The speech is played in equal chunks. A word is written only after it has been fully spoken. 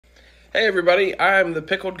Hey everybody, I'm the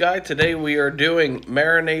Pickled Guy. Today we are doing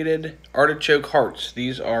marinated artichoke hearts.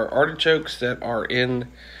 These are artichokes that are in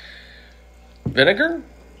vinegar,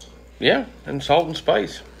 and salt and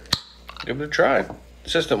spice. Give it a try.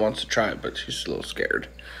 Assistant wants to try it, but she's a little scared.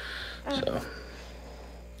 So,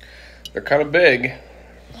 they're kind of big.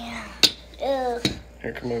 Yeah.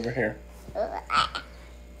 Here, come over here.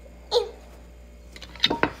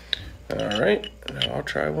 Alright, now I'll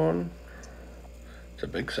try one. It's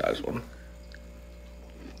a big size one.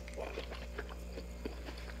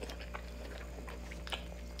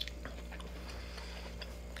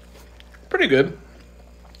 Pretty good.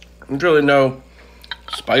 There's really no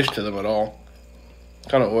spice to them at all.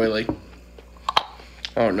 Kind of oily. I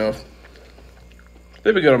don't know.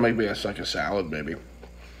 They'd be good on maybe like a salad, maybe.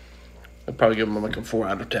 I'd probably give them like a 4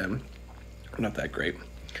 out of 10. Not that great.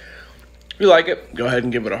 If you like it, go ahead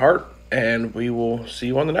and give it a heart, and we will see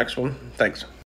you on the next one. Thanks.